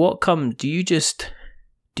you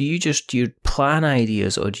plan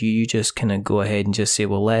ideas, or do you just kind of go ahead and just say,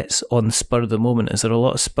 well, let's on the spur of the moment? Is there a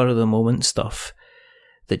lot of spur of the moment stuff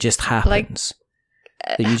that just happens?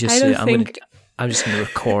 That you just say, I'm just going to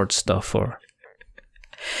record stuff, or...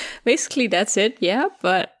 Basically, that's it, yeah.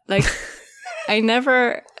 But, like, I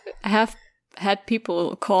never have had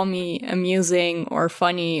people call me amusing or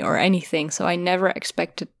funny or anything, so I never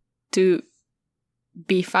expected to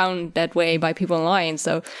be found that way by people online.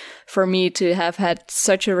 So for me to have had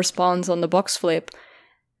such a response on the box flip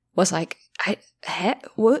was like,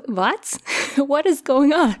 what? What is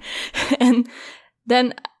going on? And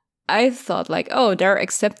then I thought like, oh, they're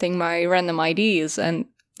accepting my random IDs, and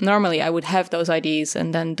normally I would have those IDs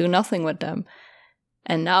and then do nothing with them.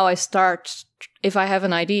 And now I start, if I have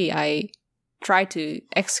an ID, I try to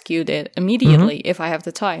execute it immediately if I have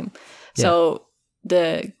the time. Yeah. So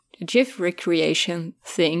the GIF recreation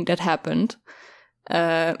thing that happened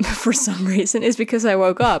for some reason is because I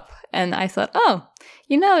woke up and I thought, oh,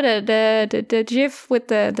 you know, the GIF with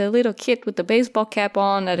the little kid with the baseball cap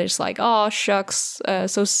on that is like, oh, shucks,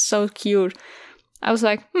 so cute. I was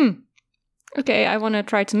like, okay, I want to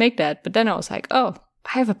try to make that. But then I was like, oh,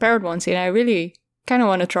 I have a Parrot onesie and I really kind of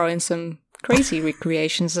want to throw in some crazy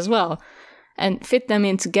recreations as well and fit them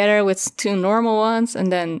in together with 2 normal ones.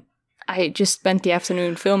 And then I just spent the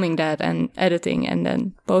afternoon filming that and editing and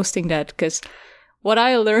then posting that, because what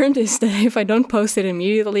I learned is that if I don't post it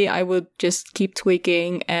immediately, I would just keep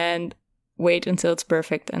tweaking and wait until it's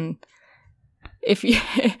perfect. And if you,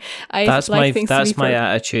 that's my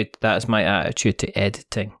attitude. That's my attitude to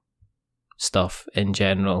editing stuff in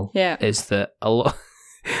general. Yeah, is that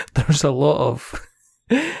there's a lot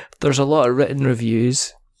of written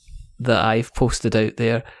reviews that I've posted out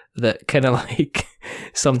there that kind of like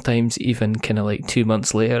sometimes even kind of like 2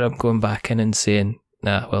 months later I'm going back in and saying,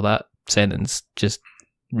 nah, well, that sentence just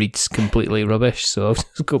reads completely rubbish, so I'll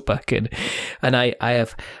just go back in. And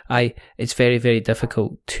it's very, very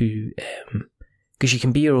difficult to because you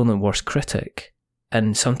can be your own worst critic,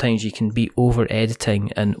 and sometimes you can be over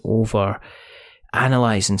editing and over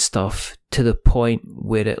analysing stuff to the point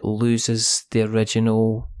where it loses the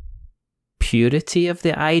original purity of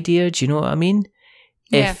the idea. Do you know what I mean?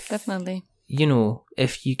 Yeah, definitely. You know,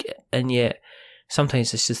 and yet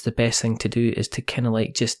sometimes it's just the best thing to do is to kind of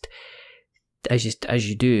like just as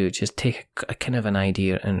you do, just take a kind of an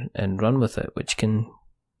idea and run with it, which can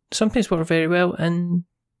sometimes work very well and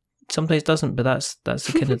sometimes doesn't. But that's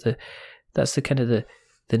the kind of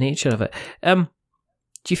the nature of it. Do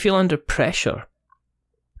you feel under pressure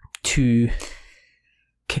to?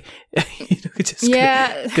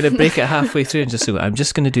 Gonna break it halfway through and just say, I'm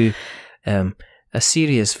just going to do a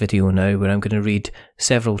serious video now where I'm going to read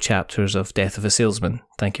several chapters of Death of a Salesman.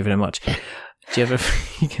 Thank you very much. Do you ever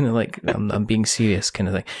kind of like, I'm being serious kind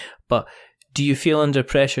of thing, but do you feel under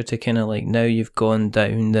pressure to kind of like, now you've gone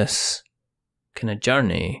down this kind of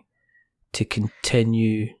journey, to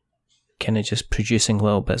continue kind of just producing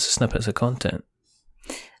little bits of snippets of content?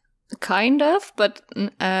 Kind of, but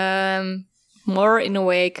more in a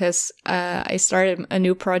way because I started a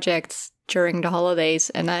new project during the holidays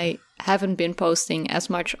and I haven't been posting as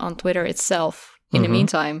much on Twitter itself in the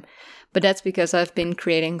meantime. But that's because I've been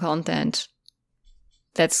creating content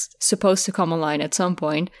that's supposed to come online at some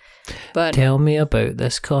point. But tell me about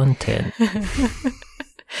this content.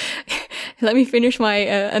 Let me finish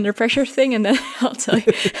my under pressure thing and then I'll tell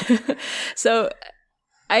you. So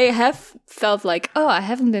I have felt like, oh, I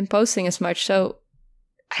haven't been posting as much, so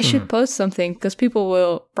I should post something because people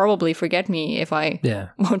will probably forget me if I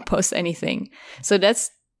won't post anything. So that's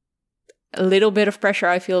a little bit of pressure.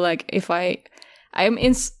 I feel like if I'm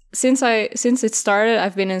in, since it started,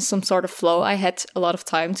 I've been in some sort of flow. I had a lot of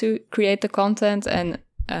time to create the content and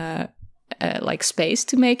like space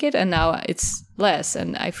to make it, and now it's less.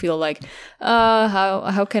 And I feel like,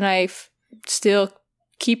 how can I still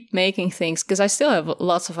keep making things, because I still have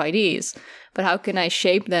lots of ideas, but how can I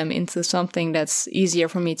shape them into something that's easier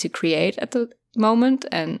for me to create at the moment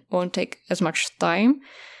and won't take as much time?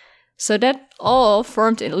 So that all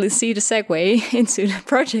formed, see the segue into the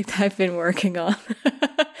project I've been working on,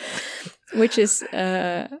 which is it's going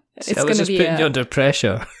to be. I was just putting you under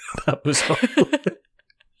pressure. That was all.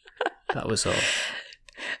 That was all.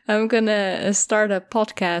 I'm gonna start a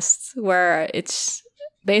podcast where it's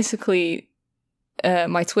basically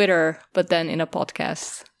my Twitter, but then in a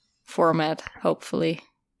podcast format, hopefully.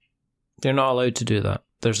 They're not allowed to do that.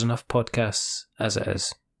 There's enough podcasts as it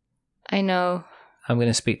is. I know. I'm going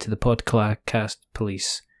to speak to the podcast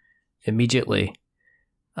police immediately.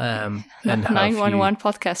 And 911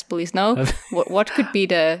 podcast police. No, what could be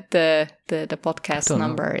the podcast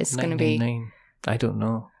number? Is going to be. I don't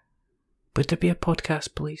know. Would there be a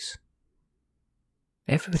podcast police?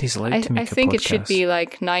 Everybody's allowed to make a podcast. I think it should be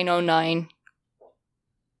like 909.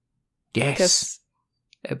 Yes.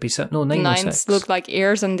 It'd be no 906. Nines look like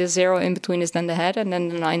ears, and the 0 in between is then the head, and then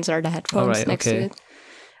the 9s are the headphones next to it.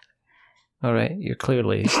 All right, you're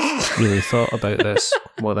clearly really thought about this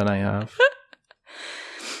more than I have.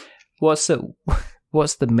 What's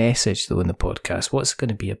the message though in the podcast? What's it going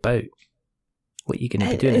to be about? What are you going to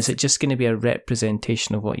be doing? Is it just going to be a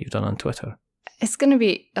representation of what you've done on Twitter? It's going to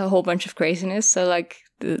be a whole bunch of craziness. So like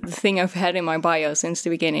the thing I've had in my bio since the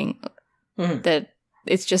beginning, that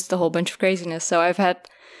it's just a whole bunch of craziness. So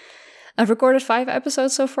I've recorded 5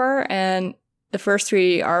 episodes so far, and the first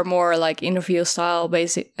 3 are more like interview style,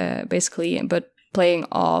 basically, but playing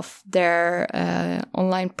off their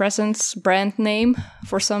online presence brand name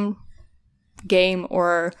for some game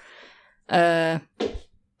or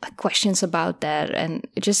questions about that, and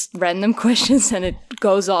just random questions, and it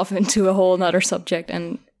goes off into a whole nother subject,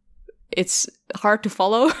 and it's hard to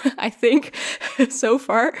follow, I think, so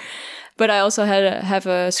far. But I also have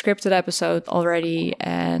a scripted episode already,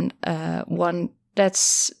 and one that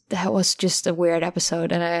was just a weird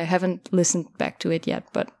episode, and I haven't listened back to it yet,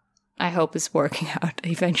 but I hope it's working out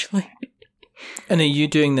eventually. And are you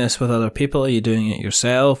doing this with other people? Are you doing it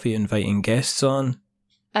yourself? Are you inviting guests on?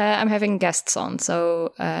 I'm having guests on,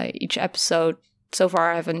 so each episode, so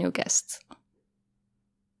far I have a new guest.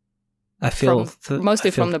 I feel...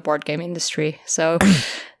 Mostly from the board game industry, so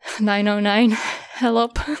 909,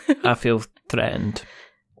 help. I feel threatened.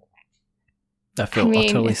 I feel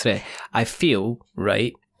utterly threatened. I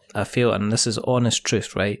feel, and this is honest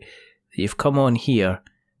truth, right, that you've come on here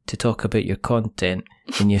to talk about your content,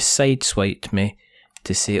 and you sideswiped me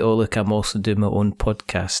to say, oh look, I'm also doing my own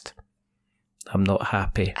podcast. I'm not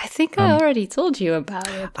happy. I think I already told you about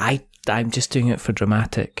it. I'm just doing it for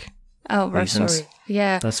dramatic reasons. Sorry.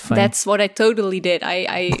 Yeah, that's fine. That's what I totally did.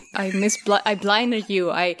 I blinded you.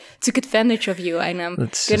 I took advantage of you, and I'm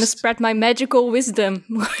gonna spread my magical wisdom.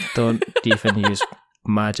 Don't even use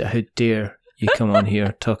magic. How dare you come on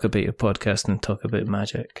here, talk about your podcast, and talk about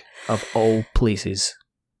magic of all places?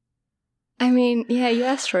 I mean, yeah, you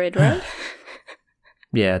asked for it, right?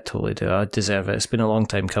 Yeah, I totally do. I deserve it. It's been a long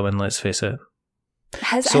time coming, let's face it.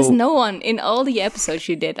 Has no one, in all the episodes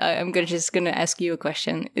you did, I'm just going to ask you a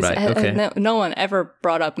question. Has no one ever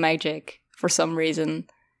brought up magic for some reason?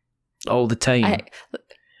 All the time.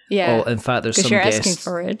 In fact, there's some you're guests asking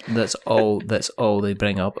for it. That's all they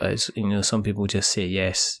bring up is, some people just say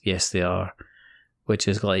yes, they are, which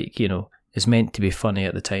is like, is meant to be funny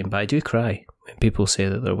at the time, but I do cry when people say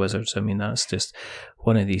that they're wizards. I mean, that's just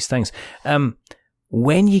one of these things.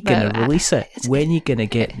 When are you going to release it? When are you going to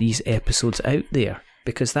get these episodes out there?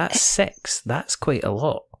 Because that's 6. That's quite a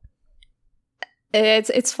lot.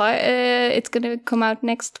 It's fine. It's going to come out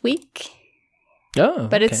next week. Oh,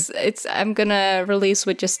 but okay. I'm going to release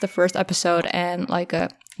with just the first episode and like a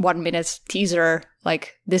 1-minute teaser.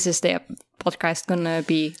 Like, this is the podcast going to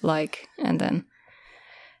be like, and then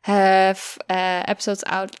have episodes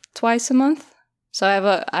out twice a month. So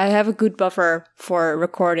I have a good buffer for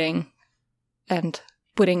recording and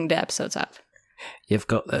putting the episodes out. You've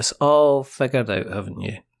got this all figured out, haven't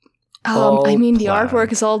you? The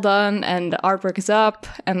artwork is all done, and the artwork is up,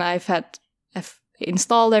 and I've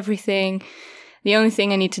installed everything. The only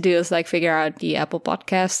thing I need to do is like figure out the Apple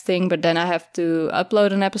Podcast thing, but then I have to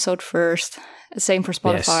upload an episode first. Same for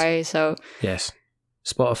Spotify. Yes.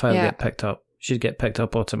 Spotify will get picked up. Should get picked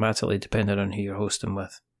up automatically depending on who you're hosting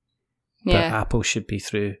with. But Apple should be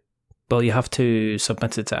through. Well, you have to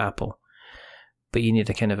submit it to Apple, but you need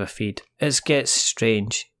a kind of a feed. It gets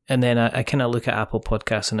strange. And then I kind of look at Apple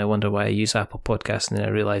Podcasts and I wonder why I use Apple Podcasts, and then I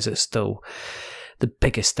realise it's still the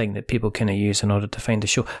biggest thing that people kind of use in order to find a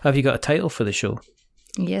show. Have you got a title for the show?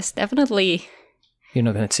 Yes, definitely. You're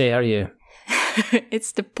not going to say, are you?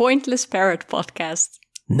 It's the Pointless Parrot Podcast.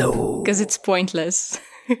 No. Because it's pointless.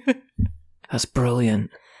 That's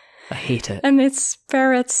brilliant. I hate it. And it's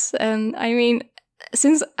parrots. And I mean,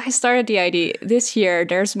 since I started the idea this year,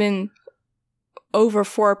 there's been over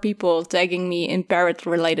 4 people tagging me in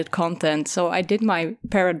parrot-related content. So I did my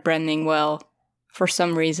parrot branding well for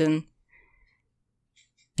some reason.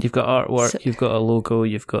 You've got artwork, you've got a logo,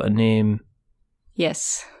 you've got a name.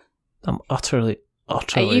 Yes. I'm utterly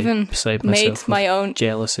I even beside made myself my own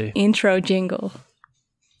jealousy. Intro jingle.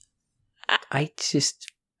 I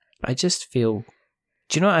just feel...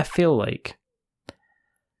 Do you know what I feel like?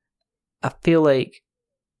 I feel like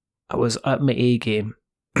I was at my A game,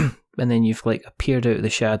 and then you've like appeared out of the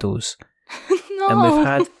shadows. No.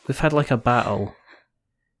 And we've had like a battle,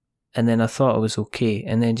 and then I thought I was okay,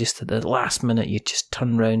 and then just at the last minute you just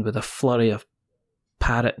turn around with a flurry of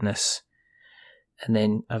parrotness, and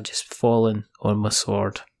then I've just fallen on my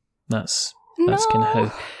sword. That's kind of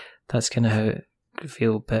how I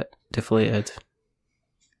feel, a bit deflated.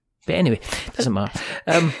 But anyway, doesn't matter.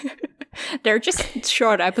 They're just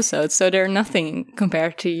short episodes, so they're nothing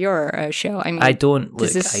compared to your show. I mean, I don't know.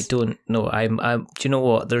 Do you know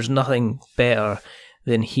what? There's nothing better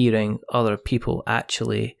than hearing other people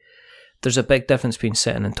actually. There's a big difference between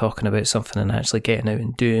sitting and talking about something and actually getting out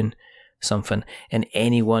and doing something. And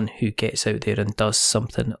anyone who gets out there and does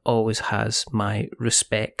something always has my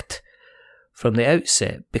respect from the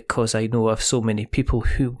outset, because I know of so many people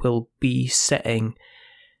who will be sitting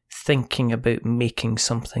thinking about making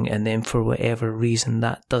something, and then for whatever reason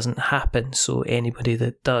that doesn't happen. So anybody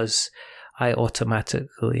that does, I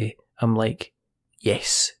automatically am like,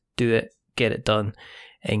 yes, do it, get it done,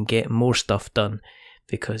 and get more stuff done,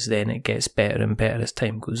 because then it gets better and better as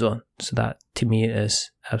time goes on. So that to me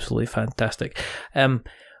is absolutely fantastic. On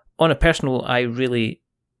a personal, I really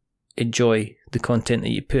enjoy the content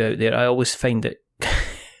that you put out there. I always find it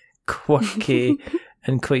quirky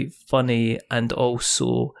and quite funny, and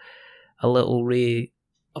also a little ray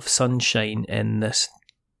of sunshine in this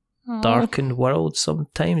darkened world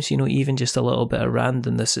sometimes. You know, even just a little bit of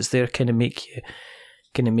randomness is there, kind of make you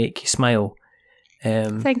smile.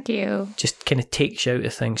 Thank you. Just kind of takes you out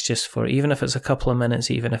of things, just for, even if it's a couple of minutes,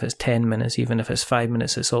 even if it's 10 minutes, even if it's 5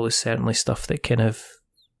 minutes, it's always certainly stuff that kind of,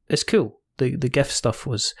 it's cool. The gift stuff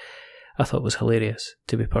I thought was hilarious,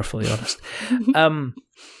 to be perfectly honest.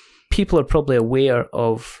 People are probably aware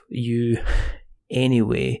of you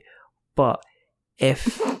anyway, but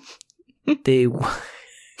if they,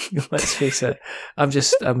 let's face it, I'm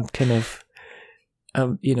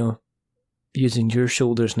using your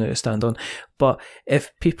shoulders now to stand on. But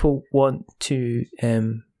if people want to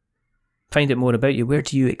find out more about you, where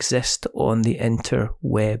do you exist on the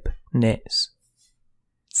interweb nets?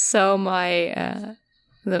 So my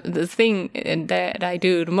the thing that I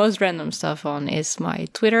do the most random stuff on is my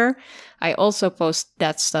Twitter. I also post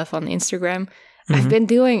that stuff on Instagram. Mm-hmm. I've been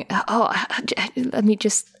doing, let me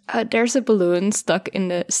just, there's a balloon stuck in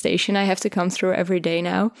the station I have to come through every day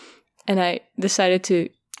now. And I decided to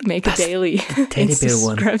make a daily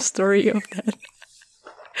Instagram story of that.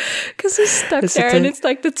 Because it's stuck there, and it's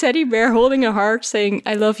like the teddy bear holding a heart saying,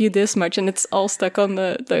 I love you this much, and it's all stuck on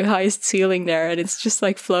the highest ceiling there, and it's just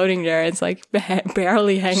like floating there, and it's like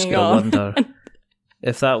barely hanging on. I wonder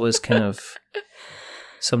if that was kind of,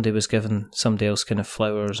 somebody was giving somebody else kind of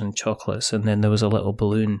flowers and chocolates, and then there was a little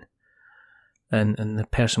balloon, and the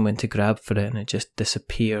person went to grab for it, and it just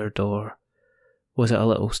disappeared, or was it a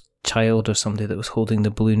little child or somebody that was holding the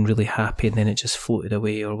balloon really happy, and then it just floated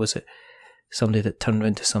away, or was it somebody that turned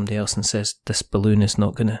around to somebody else and says, this balloon is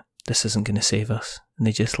not gonna, this isn't gonna save us, and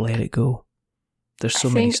they just let it go. There's so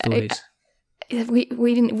many stories.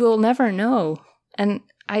 We'll never know, and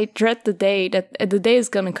I dread the day is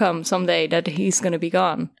gonna come someday that he's gonna be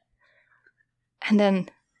gone, and then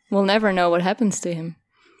we'll never know what happens to him.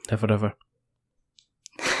 Never ever.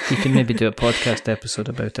 You can maybe do a podcast episode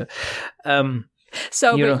about it.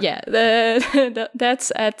 So, but yeah,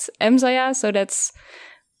 that's at EmmZaja. So that's,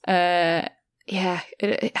 I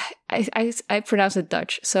pronounce it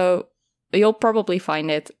Dutch. So you'll probably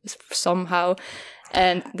find it somehow.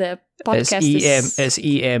 And the podcast it's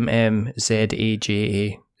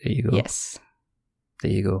EmmZaja. There you go. Yes.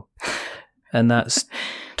 There you go. And that's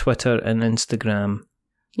Twitter and Instagram.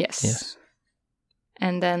 Yes.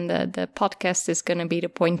 And then the podcast is going to be the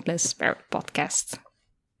Pointless Parrot podcast.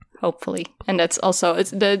 Hopefully. And that's also,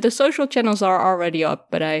 it's the social channels are already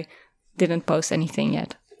up, but I didn't post anything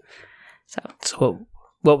yet. So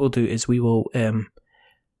what we'll do is we'll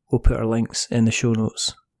put our links in the show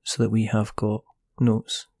notes so that we have got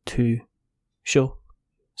notes to show.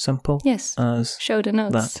 Simple. Yes. As show the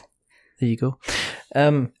notes. That. There you go.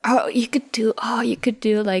 You could do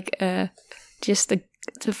like if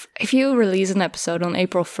you release an episode on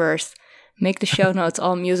April 1st, make the show notes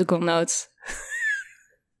all musical notes.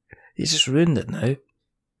 You just ruined it now.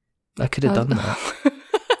 I could have done that.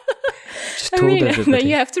 Just told everybody. Then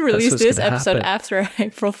you have to release this episode after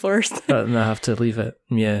April 1st. And I have to leave it.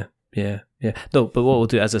 Yeah. No, but what we'll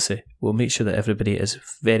do, as I say, we'll make sure that everybody is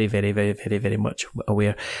very, very, very, very, very much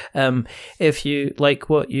aware. If you like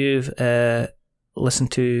what you've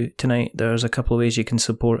listened to tonight, there's a couple of ways you can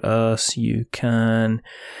support us. You can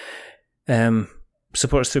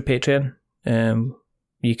support us through Patreon.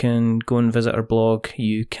 You can go and visit our blog.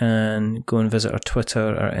 You can go and visit our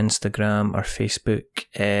Twitter, our Instagram, our Facebook,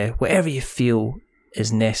 whatever you feel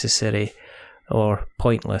is necessary or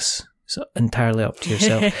pointless. It's entirely up to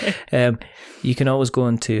yourself. You can always go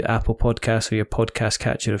into Apple Podcasts or your podcast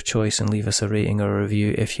catcher of choice and leave us a rating or a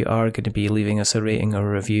review. If you are going to be leaving us a rating or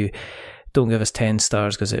a review, don't give us 10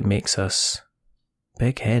 stars because it makes us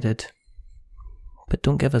big-headed. But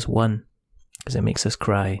don't give us 1 because it makes us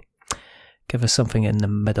cry. give us something in the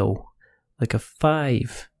middle, like a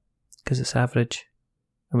 5, because it's average,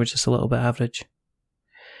 and we're just a little bit average.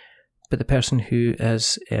 But the person who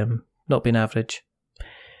has not been average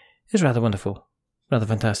is rather wonderful, rather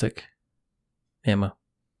fantastic. Emma,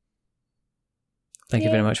 thank you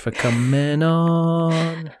very much for coming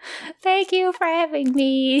on. Thank you for having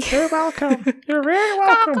me. You're welcome. You're very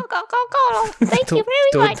welcome. Go. Thank you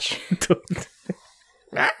very much.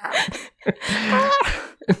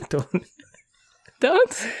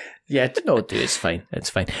 Don't. Yeah, no, do. It's fine. It's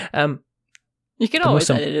fine. You can always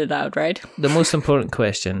edit it out, right? The most important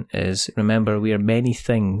question is, remember, we are many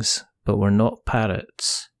things, but we're not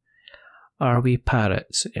parrots. Are we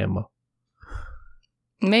parrots, Emma?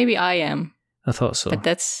 Maybe I am. I thought so. But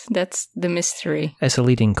that's the mystery. It's a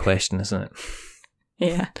leading question, isn't it?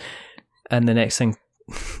 Yeah. And the next thing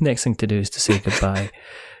to do is to say goodbye.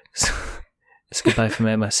 So, it's goodbye from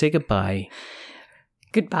Emma. Say goodbye.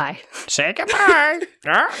 Goodbye. Say goodbye.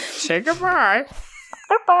 Say goodbye.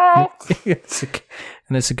 Goodbye.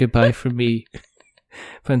 And it's a goodbye from me.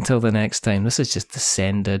 But until the next time, this has just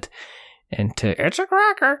descended into it's a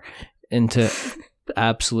cracker, into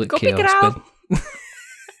absolute Go chaos. pick it out. But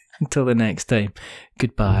until the next time,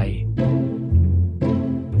 goodbye.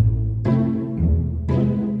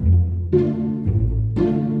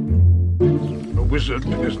 A wizard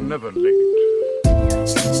is never late.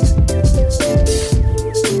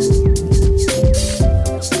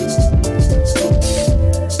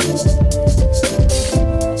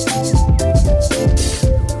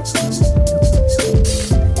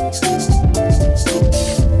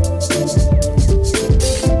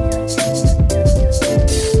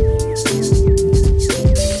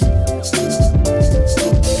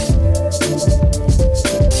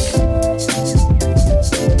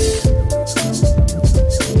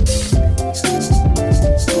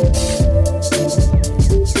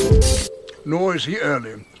 Nor is he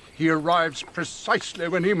early. He arrives precisely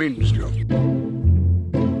when he means to.